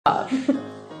Come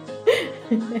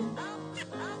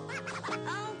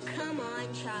on,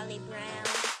 Charlie Brown.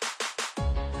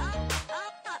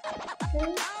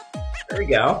 There we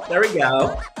go. There we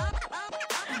go.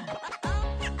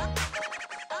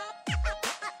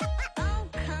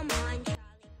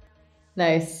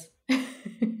 Nice.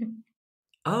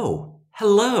 Oh,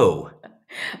 hello.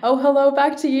 Oh, hello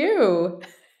back to you.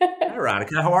 Hi,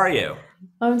 Radhika. How are you?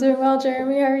 I'm doing well,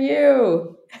 Jeremy. How are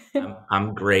you?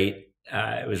 I'm great.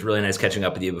 It was really nice catching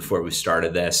up with you before we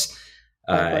started this.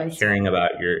 Likewise. Hearing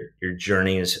about your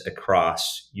journeys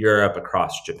across Europe,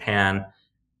 across Japan,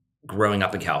 growing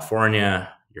up in California,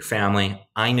 your family.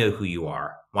 I know who you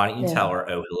are. Why don't you tell our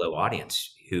OhHello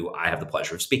audience who I have the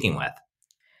pleasure of speaking with?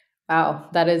 Wow,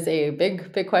 that is a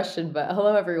big question, but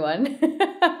hello, everyone.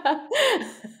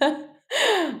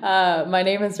 My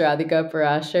name is Radhika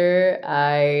Parashar.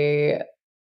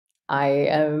 I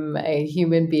am a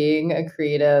human being, a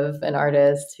creative, an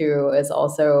artist who is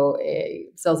also a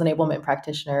sales enablement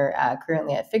practitioner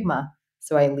currently at Figma.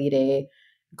 So I lead a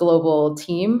global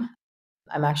team.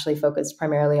 I'm actually focused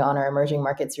primarily on our emerging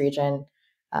markets region,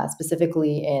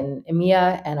 specifically in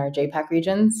EMEA and our JPAC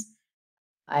regions.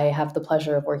 I have the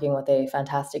pleasure of working with a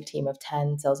fantastic team of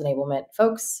 10 sales enablement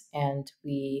folks, and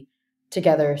we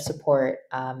together support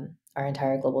our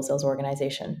entire global sales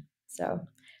organization. So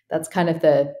that's kind of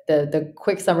the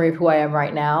quick summary of who I am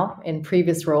right now. In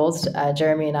previous roles,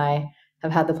 Jeremy and I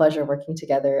have had the pleasure of working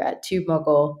together at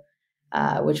TubeMogul,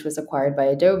 which was acquired by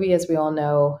Adobe, as we all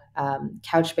know,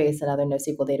 Couchbase, another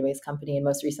NoSQL database company, and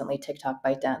most recently TikTok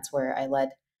ByteDance, where I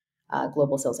led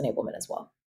global sales enablement as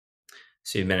well.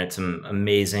 So you've been at some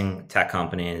amazing tech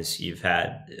companies. You've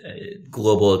had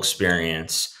global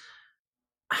experience.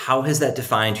 How has that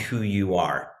defined who you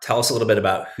are? Tell us a little bit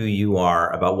about who you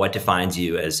are, about what defines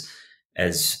you as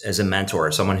a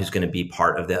mentor, someone who's going to be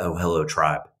part of the OhHello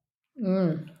tribe.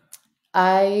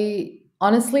 I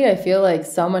feel like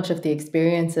so much of the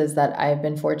experiences that I've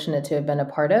been fortunate to have been a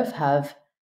part of have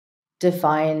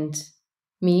defined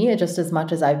me just as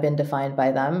much as I've been defined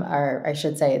by them, or I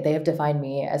should say they have defined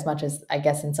me as much as, I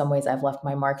guess, in some ways I've left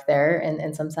my mark there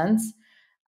in some sense.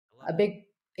 A big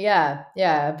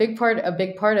part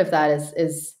of that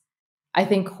is I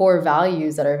think core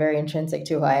values that are very intrinsic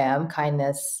to who I am: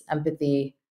 kindness,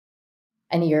 empathy,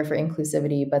 an ear for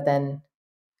inclusivity. But then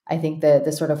I think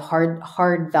the sort of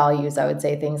hard values, I would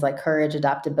say things like courage,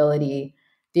 adaptability,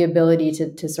 the ability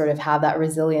to sort of have that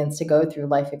resilience to go through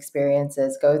life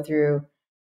experiences, go through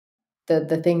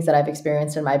the things that I've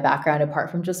experienced in my background, apart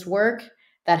from just work,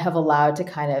 that have allowed to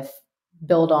kind of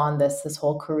build on this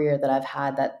whole career that I've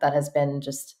had that has been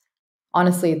just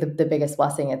honestly the biggest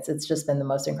blessing. It's just been the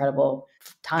most incredible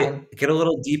time. Get a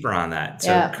little deeper on that.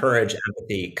 So courage,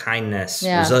 empathy, kindness,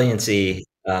 resiliency,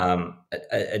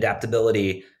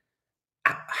 adaptability.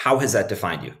 How has that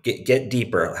defined you? Get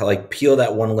deeper, like peel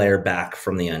that one layer back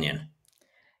from the onion.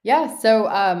 Yeah. So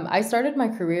I started my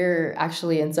career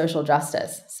actually in social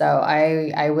justice. So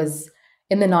I was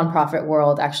in the nonprofit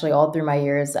world actually all through my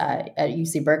years at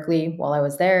UC Berkeley while I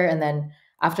was there. And then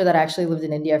after that, I actually lived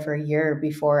in India for a year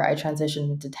before I transitioned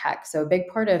into tech. So a big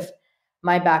part of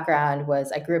my background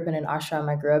was I grew up in an ashram.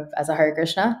 I grew up as a Hare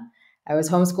Krishna. I was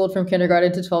homeschooled from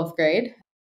kindergarten to 12th grade.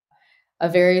 A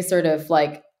very sort of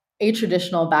like a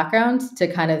traditional background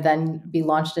to kind of then be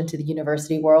launched into the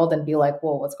university world and be like,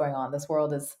 whoa, what's going on? This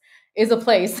world is a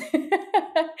place.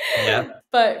 Yeah.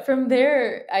 But from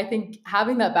there, I think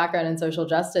having that background in social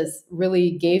justice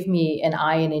really gave me an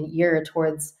eye and an ear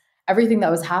towards everything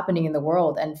that was happening in the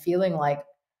world, and feeling like,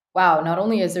 wow, not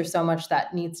only is there so much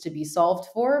that needs to be solved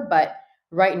for, but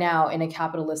right now in a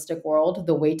capitalistic world,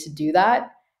 the way to do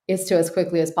that is to, as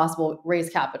quickly as possible, raise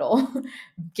capital,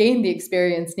 gain the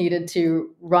experience needed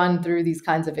to run through these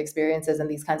kinds of experiences and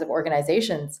these kinds of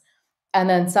organizations. And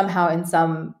then somehow in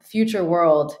some future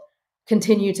world,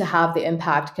 continue to have the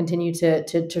impact, continue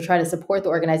to try to support the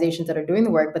organizations that are doing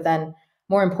the work, but then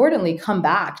more importantly, come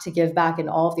back to give back in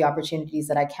all of the opportunities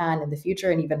that I can in the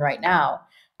future and even right now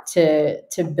to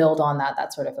build on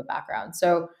that sort of a background.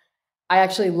 So I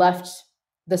actually left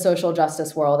the social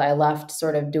justice world. I left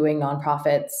sort of doing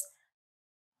nonprofits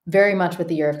very much with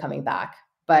the year of coming back,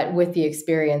 but with the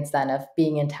experience then of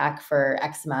being in tech for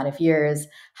X amount of years,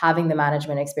 having the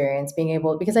management experience, being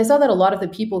able, because I saw that a lot of the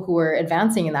people who were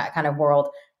advancing in that kind of world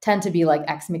tend to be like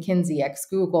ex McKinsey, ex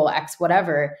Google, ex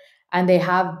whatever, and they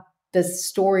have this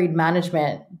storied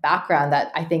management background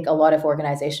that I think a lot of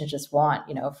organizations just want,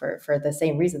 for the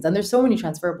same reasons. And there's so many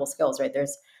transferable skills, right?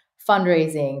 There's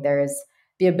fundraising, there's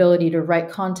the ability to write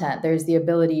content, there's the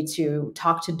ability to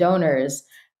talk to donors,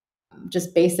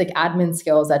 just basic admin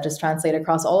skills that just translate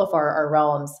across all of our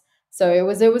realms. So it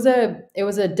was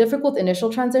a difficult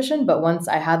initial transition, but once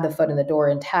I had the foot in the door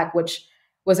in tech, which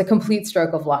was a complete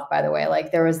stroke of luck, by the way,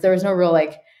 like there was no real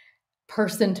like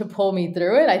person to pull me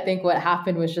through it. I think what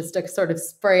happened was just a sort of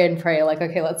spray and pray, like,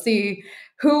 okay, let's see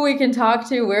who we can talk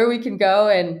to, where we can go.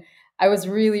 And I was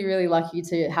really, really lucky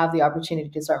to have the opportunity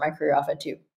to start my career off at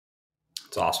Tube.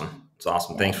 It's awesome. It's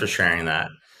awesome. Yeah. Thanks for sharing that.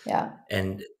 Yeah.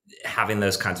 And having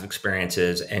those kinds of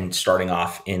experiences and starting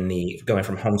off going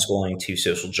from homeschooling to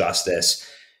social justice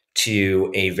to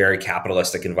a very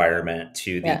capitalistic environment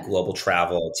to the global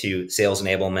travel to sales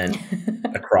enablement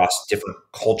across different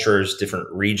cultures, different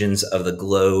regions of the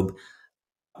globe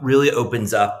really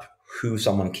opens up who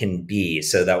someone can be.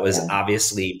 So that was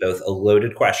obviously both a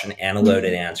loaded question and a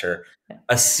loaded answer,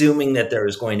 assuming that there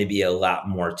was going to be a lot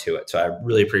more to it. So I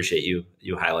really appreciate you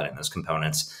highlighting those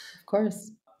components. Of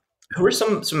course. Who are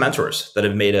some mentors that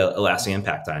have made a lasting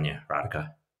impact on you,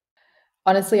 Radhika?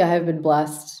 Honestly, I have been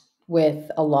blessed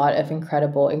with a lot of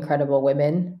incredible, incredible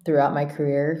women throughout my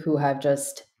career who have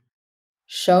just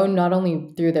shown not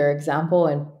only through their example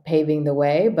and paving the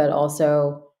way, but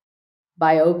also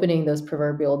by opening those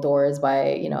proverbial doors,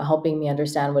 by, helping me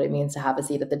understand what it means to have a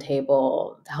seat at the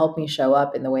table, to help me show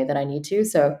up in the way that I need to.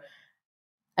 So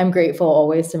I'm grateful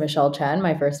always to Michelle Chen,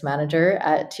 my first manager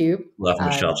at Tube. Love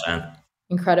Michelle Chen.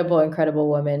 Incredible, incredible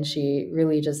woman. She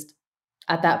really just,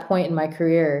 at that point in my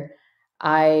career,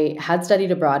 I had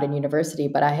studied abroad in university,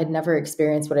 but I had never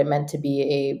experienced what it meant to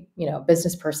be a,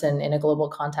 business person in a global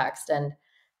context. And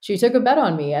she took a bet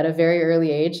on me at a very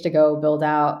early age to go build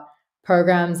out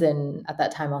programs in, at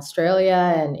that time,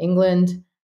 Australia and England.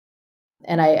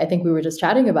 And I think we were just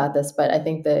chatting about this, but I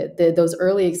think that those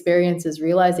early experiences,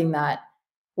 realizing that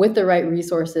with the right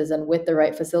resources and with the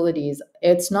right facilities,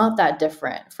 it's not that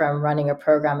different from running a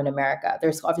program in America.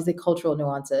 There's obviously cultural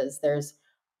nuances. There's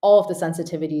all of the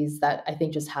sensitivities that I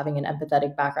think just having an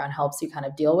empathetic background helps you kind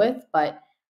of deal with. But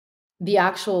the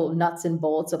actual nuts and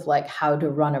bolts of like how to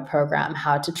run a program,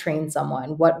 how to train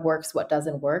someone, what works, what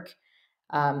doesn't work,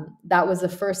 that was the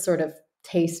first sort of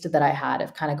taste that I had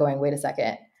of kind of going, wait a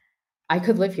second, I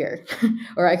could live here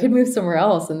or I could move somewhere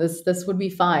else and this would be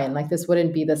fine. Like this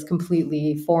wouldn't be this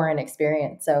completely foreign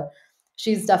experience. So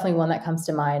she's definitely one that comes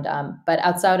to mind. But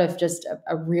outside of just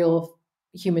a real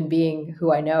human being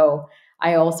who I know,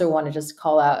 I also want to just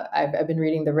call out, I've been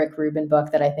reading the Rick Rubin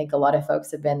book that I think a lot of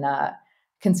folks have been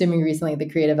consuming recently, The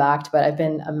Creative Act, but I've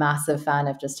been a massive fan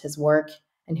of just his work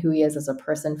and who he is as a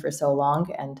person for so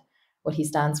long and what he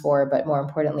stands for, but more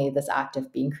importantly, this act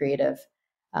of being creative.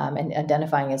 And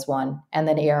identifying as one. And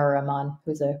then A.R. Rahman,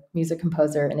 who's a music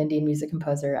composer, an Indian music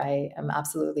composer. I am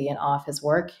absolutely in awe of his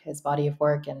work, his body of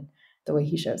work, and the way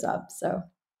he shows up. So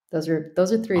those are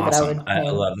three Awesome. that I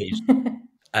would name.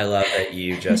 I love that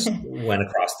you just went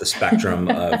across the spectrum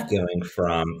of going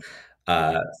from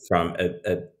a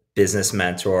business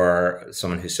mentor,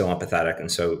 someone who's so empathetic and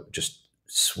so just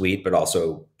sweet, but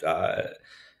also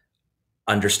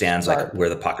understands like where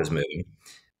the puck is moving,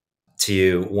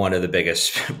 to one of the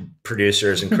biggest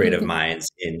producers and creative minds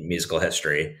in musical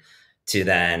history, to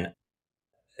then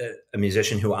a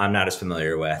musician who I'm not as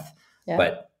familiar with,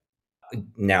 but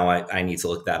now I need to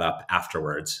look that up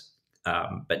afterwards.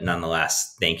 But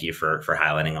nonetheless, thank you for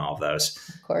highlighting all of those.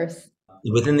 Of course.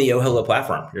 Within the OhHello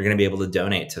platform, you're going to be able to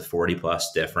donate to 40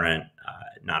 plus different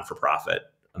non-for-profit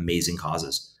amazing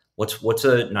causes. What's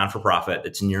a non-for-profit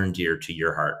that's near and dear to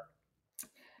your heart?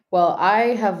 Well,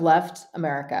 I have left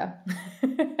America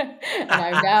and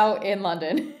I'm now in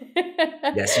London.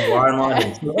 Yes, you are in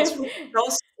London. So tell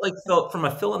us, like, from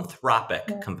a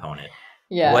philanthropic component,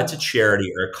 what's a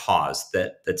charity or a cause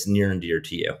that's near and dear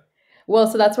to you? Well,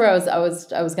 so that's where I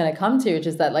was going to come to, which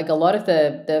is that like a lot of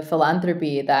the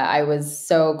philanthropy that I was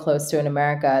so close to in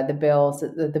America, the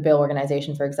Bill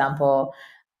organization, for example,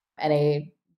 NAACP.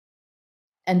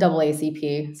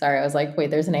 Sorry, I was like,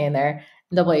 wait, there's an A in there.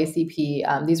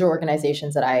 NAACP. These were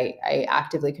organizations that I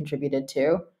actively contributed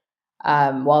to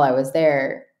while I was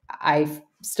there. I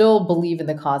still believe in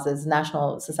the causes.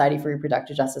 National Society for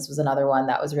Reproductive Justice was another one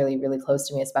that was really, really close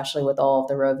to me, especially with all of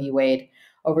the Roe v. Wade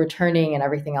overturning and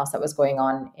everything else that was going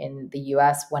on in the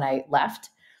US when I left.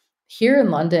 Here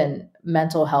in London,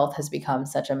 mental health has become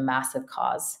such a massive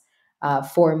cause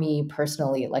for me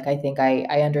personally. Like I think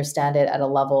I understand it at a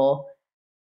level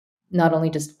not only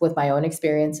just with my own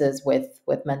experiences with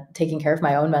taking care of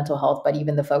my own mental health, but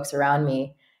even the folks around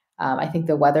me. I think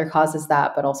the weather causes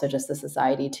that, but also just the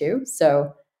society too.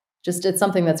 So just it's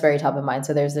something that's very top of mind.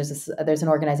 So there's an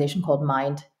organization called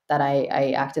Mind that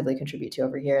I actively contribute to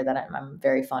over here that I'm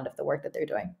very fond of the work that they're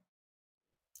doing.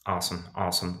 Awesome.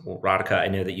 Awesome. Well, Radhika, I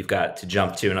know that you've got to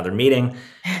jump to another meeting.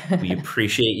 We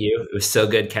appreciate you. It was so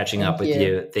good catching up Thank with you.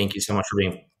 you. Thank you so much for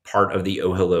being part of the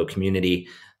OhHello community.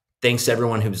 Thanks to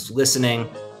everyone who's listening.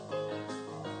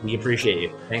 We appreciate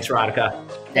you. Thanks, Radhika.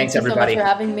 Thank Thanks, you so much everybody. for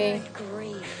having me.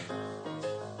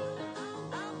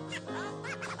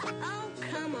 Oh,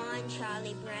 come on,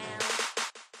 Charlie Brown.